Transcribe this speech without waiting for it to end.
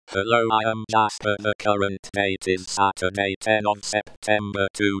Hello, I am Jasper. The current date is Saturday, 10 of September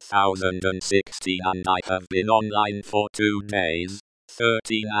 2016, and I have been online for 2 days,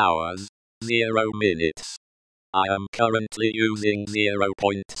 13 hours, 0 minutes. I am currently using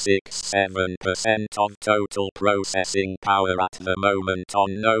 0.67% of total processing power at the moment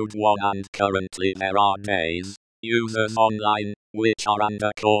on Node 1, and currently there are days users online, which are, and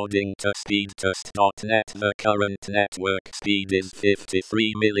according to speedtest.net, the current network speed is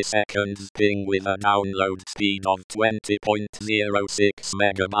 53 milliseconds ping with a download speed of 20.06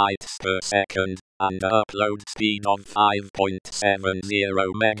 megabytes per second, and a upload speed of 5.70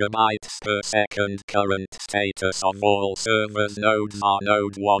 megabytes per second. Current status of all servers nodes are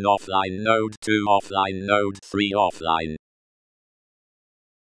Node 1 offline, Node 2 offline, Node 3 offline.